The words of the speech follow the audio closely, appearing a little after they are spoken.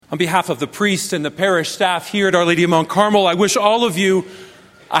On behalf of the priest and the parish staff here at Our Lady of Mount Carmel, I wish all of you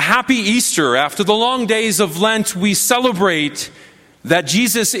a happy Easter. After the long days of Lent, we celebrate that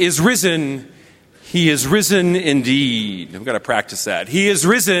Jesus is risen. He is risen indeed. I've got to practice that. He is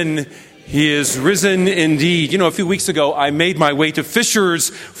risen. He is risen indeed. You know, a few weeks ago, I made my way to Fishers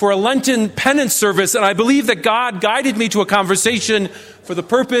for a Lenten penance service, and I believe that God guided me to a conversation for the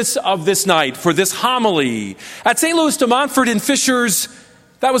purpose of this night, for this homily. At St. Louis de Montfort in Fishers,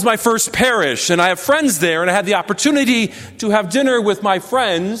 that was my first parish, and I have friends there, and I had the opportunity to have dinner with my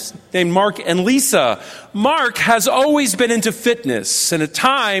friends named Mark and Lisa. Mark has always been into fitness, and at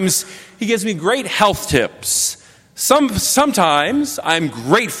times he gives me great health tips. Sometimes I'm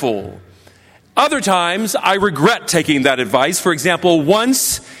grateful. Other times I regret taking that advice. For example,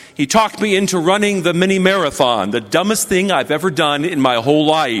 once he talked me into running the mini marathon, the dumbest thing I've ever done in my whole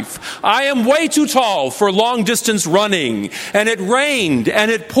life. I am way too tall for long distance running, and it rained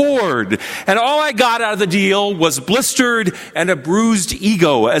and it poured, and all I got out of the deal was blistered and a bruised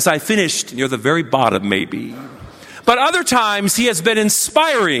ego as I finished near the very bottom maybe. But other times he has been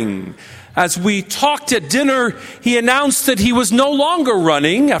inspiring. As we talked at dinner, he announced that he was no longer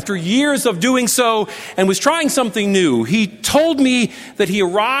running after years of doing so and was trying something new. He told me that he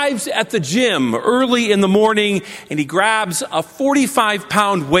arrives at the gym early in the morning and he grabs a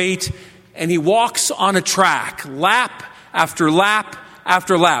 45-pound weight and he walks on a track, lap after lap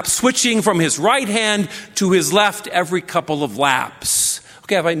after lap, switching from his right hand to his left every couple of laps.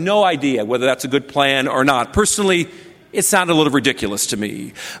 Okay, I have no idea whether that's a good plan or not. Personally, it sounded a little ridiculous to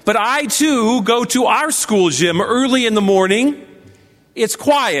me. But I, too, go to our school gym early in the morning. It's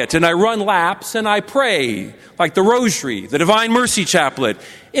quiet, and I run laps, and I pray, like the Rosary, the Divine Mercy Chaplet,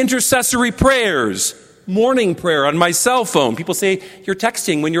 intercessory prayers, morning prayer on my cell phone. People say, you're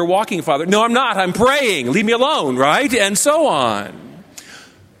texting when you're walking, Father. No, I'm not. I'm praying. Leave me alone, right? And so on.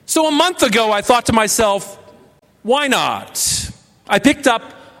 So a month ago, I thought to myself, why not? I picked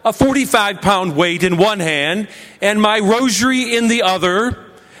up a 45-pound weight in one hand and my rosary in the other,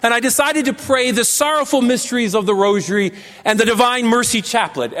 and I decided to pray the sorrowful mysteries of the rosary and the Divine Mercy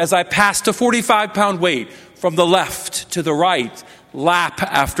Chaplet as I passed a 45-pound weight from the left to the right, lap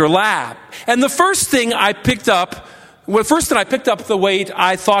after lap. And the first time I picked up the weight,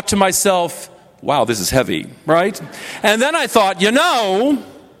 I thought to myself, wow, this is heavy, right? And then I thought,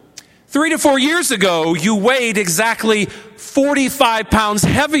 3 to 4 years ago, you weighed exactly 45 pounds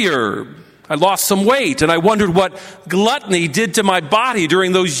heavier. I lost some weight, and I wondered what gluttony did to my body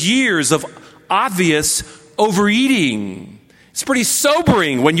during those years of obvious overeating. It's pretty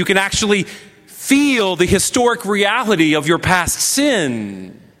sobering when you can actually feel the historic reality of your past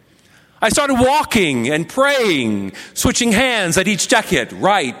sin. I started walking and praying, switching hands at each decade,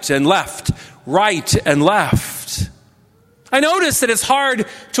 right and left, right and left. I noticed that it's hard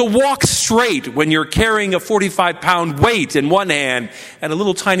to walk straight when you're carrying a 45-pound weight in one hand and a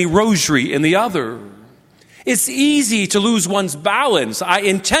little tiny rosary in the other. It's easy to lose one's balance. I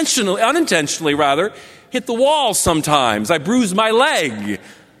unintentionally hit the wall sometimes. I bruised my leg.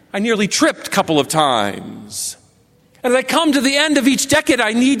 I nearly tripped a couple of times. And as I come to the end of each decade,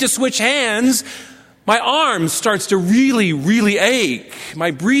 I need to switch hands. My arm starts to really, really ache.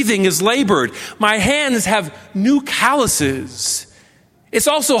 My breathing is labored. My hands have new calluses. It's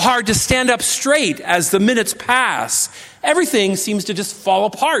also hard to stand up straight as the minutes pass. Everything seems to just fall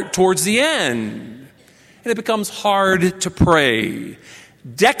apart towards the end. And it becomes hard to pray.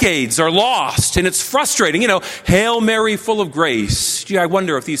 Decades are lost, and it's frustrating. Hail Mary, full of grace. Gee, I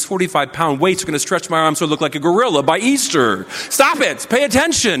wonder if these 45-pound weights are going to stretch my arms so I look like a gorilla by Easter. Stop it. Pay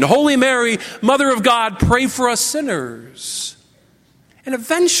attention. Holy Mary, Mother of God, pray for us sinners. And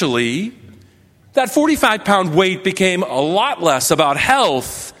eventually, that 45-pound weight became a lot less about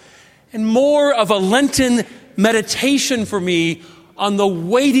health and more of a Lenten meditation for me on the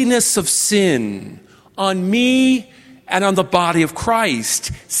weightiness of sin, on me and on the body of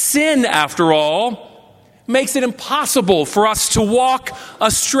Christ. Sin, after all, makes it impossible for us to walk a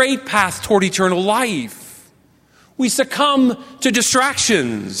straight path toward eternal life. We succumb to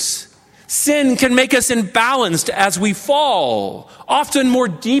distractions. Sin can make us imbalanced as we fall, often more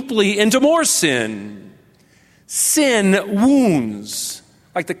deeply into more sin. Sin wounds,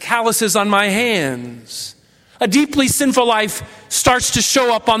 like the calluses on my hands. A deeply sinful life starts to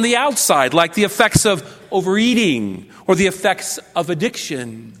show up on the outside, like the effects of overeating or the effects of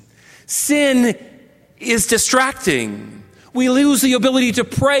addiction. Sin is distracting. We lose the ability to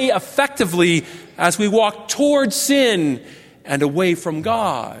pray effectively as we walk towards sin and away from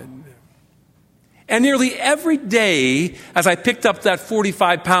God. And nearly every day, as I picked up that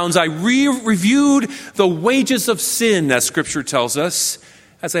 45 pounds, I reviewed the wages of sin, as Scripture tells us,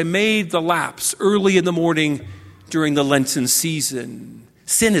 as I made the laps early in the morning during the Lenten season.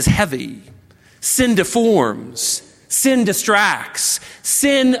 Sin is heavy. Sin deforms. Sin distracts.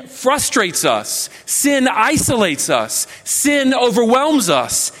 Sin frustrates us. Sin isolates us. Sin overwhelms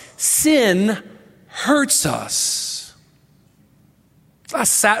us. Sin hurts us.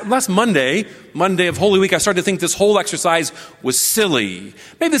 Last Monday of Holy Week, I started to think this whole exercise was silly.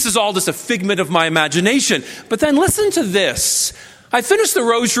 Maybe this is all just a figment of my imagination. But then listen to this. I finished the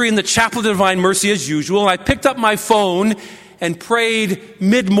rosary in the Chapel of Divine Mercy as usual, and I picked up my phone and prayed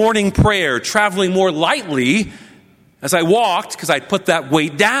mid-morning prayer, traveling more lightly as I walked, because I'd put that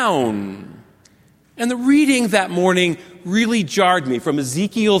weight down. And the reading that morning really jarred me from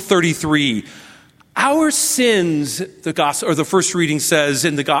Ezekiel 33. Our sins, the gospel, or the first reading says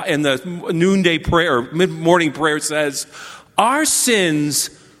in the noonday prayer, or mid-morning prayer says, our sins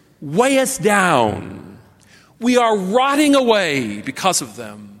weigh us down. We are rotting away because of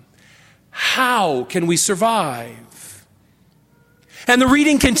them. How can we survive? And the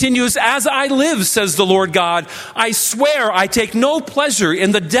reading continues, as I live, says the Lord God, I swear I take no pleasure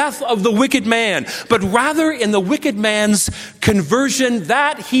in the death of the wicked man, but rather in the wicked man's conversion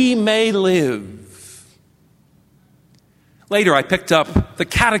that he may live. Later, I picked up the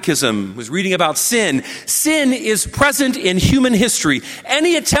Catechism, was reading about sin. Sin is present in human history.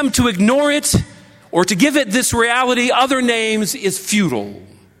 Any attempt to ignore it or to give it this reality other names is futile.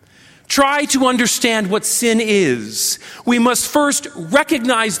 Try to understand what sin is. We must first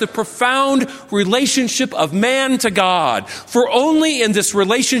recognize the profound relationship of man to God. For only in this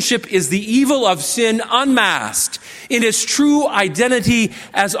relationship is the evil of sin unmasked in its true identity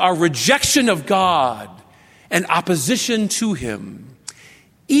as our rejection of God and opposition to Him,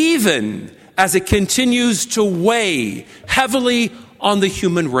 even as it continues to weigh heavily on the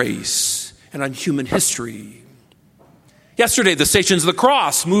human race and on human history. Yesterday, the Stations of the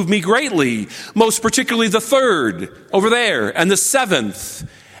Cross moved me greatly, most particularly the third over there, and the seventh,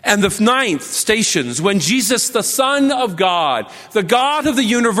 and the ninth stations, when Jesus, the Son of God, the God of the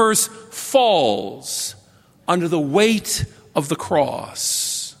universe, falls under the weight of the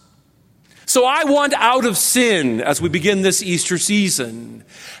cross. So I want out of sin as we begin this Easter season.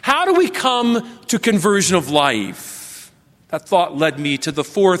 How do we come to conversion of life? That thought led me to the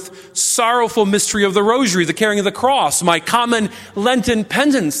fourth sorrowful mystery of the Rosary, the carrying of the cross, my common Lenten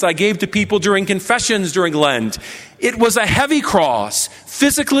penance I gave to people during confessions during Lent. It was a heavy cross,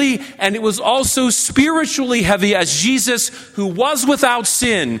 physically, and it was also spiritually heavy, as Jesus, who was without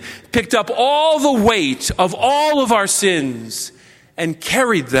sin, picked up all the weight of all of our sins and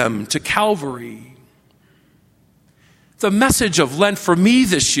carried them to Calvary. The message of Lent for me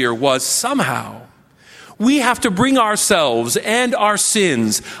this year was somehow we have to bring ourselves and our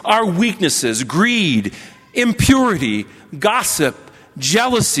sins, our weaknesses, greed, impurity, gossip,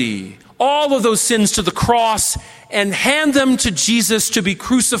 jealousy, all of those sins to the cross and hand them to Jesus to be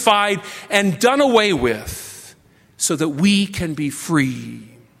crucified and done away with so that we can be free.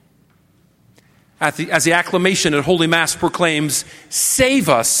 As the acclamation at Holy Mass proclaims, "Save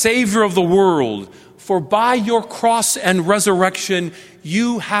us, Savior of the world, for by your cross and resurrection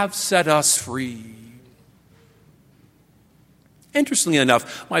you have set us free." Interestingly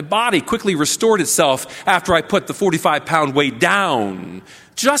enough, my body quickly restored itself after I put the 45-pound weight down.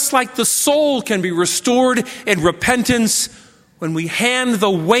 Just like the soul can be restored in repentance when we hand the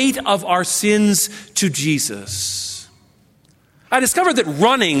weight of our sins to Jesus. I discovered that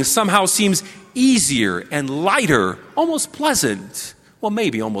running somehow seems easier and lighter, almost pleasant. Well,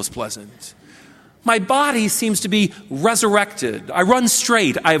 maybe almost pleasant. My body seems to be resurrected. I run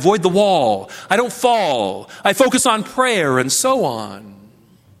straight. I avoid the wall. I don't fall. I focus on prayer and so on.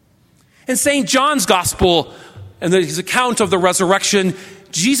 In St. John's Gospel and his account of the resurrection,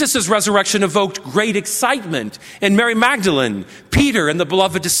 Jesus' resurrection evoked great excitement in Mary Magdalene, Peter, and the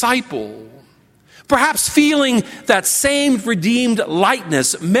beloved disciple. Perhaps feeling that same redeemed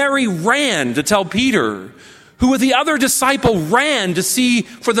lightness, Mary ran to tell Peter, who with the other disciple ran to see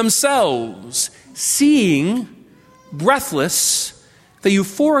for themselves. Seeing, breathless, they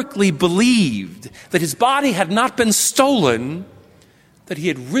euphorically believed that his body had not been stolen, that he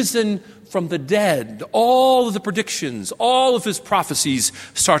had risen from the dead. All of the predictions, all of his prophecies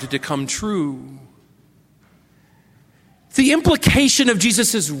started to come true. The implication of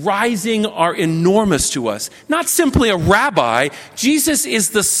Jesus' rising are enormous to us. Not simply a rabbi, Jesus is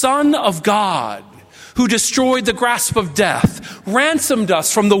the Son of God, who destroyed the grasp of death, ransomed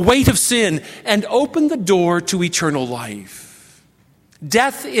us from the weight of sin, and opened the door to eternal life.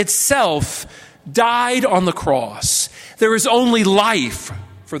 Death itself died on the cross. There is only life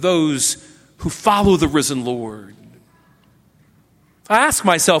for those who follow the risen Lord. I ask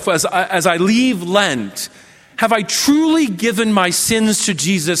myself as I leave Lent, have I truly given my sins to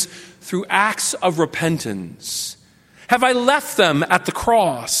Jesus through acts of repentance? Have I left them at the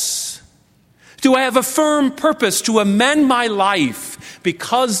cross? Do I have a firm purpose to amend my life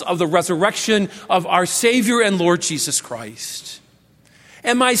because of the resurrection of our Savior and Lord Jesus Christ?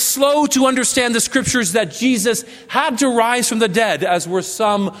 Am I slow to understand the scriptures that Jesus had to rise from the dead, as were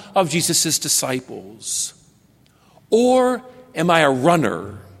some of Jesus' disciples? Or am I a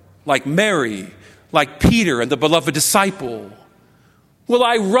runner, like Mary, like Peter and the beloved disciple? Will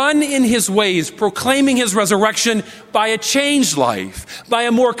I run in his ways, proclaiming his resurrection by a changed life, by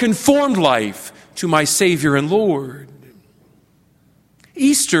a more conformed life to my Savior and Lord?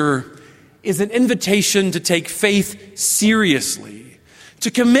 Easter is an invitation to take faith seriously,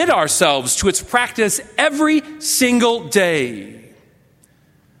 to commit ourselves to its practice every single day.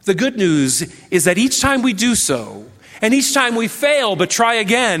 The good news is that each time we do so, and each time we fail but try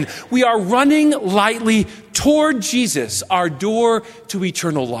again, we are running lightly toward Jesus, our door to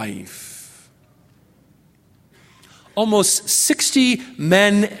eternal life. Almost 60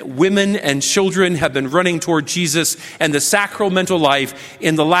 men, women, and children have been running toward Jesus and the sacramental life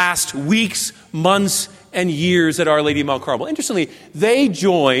in the last weeks, months, and years at Our Lady of Mount Carmel. Interestingly, they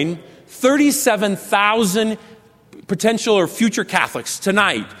join 37,000 potential or future Catholics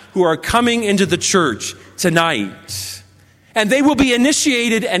tonight who are coming into the church tonight. And they will be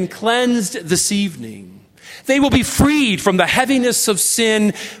initiated and cleansed this evening. They will be freed from the heaviness of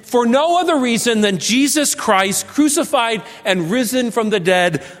sin for no other reason than Jesus Christ, crucified and risen from the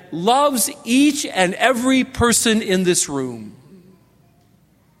dead, loves each and every person in this room.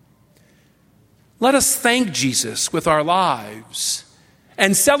 Let us thank Jesus with our lives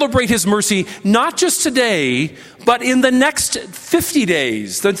and celebrate his mercy, not just today, but in the next 50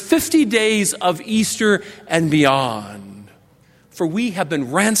 days, the 50 days of Easter and beyond. For we have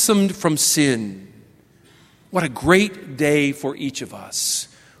been ransomed from sin. What a great day for each of us.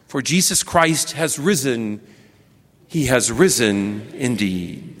 For Jesus Christ has risen. He has risen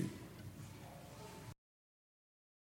indeed.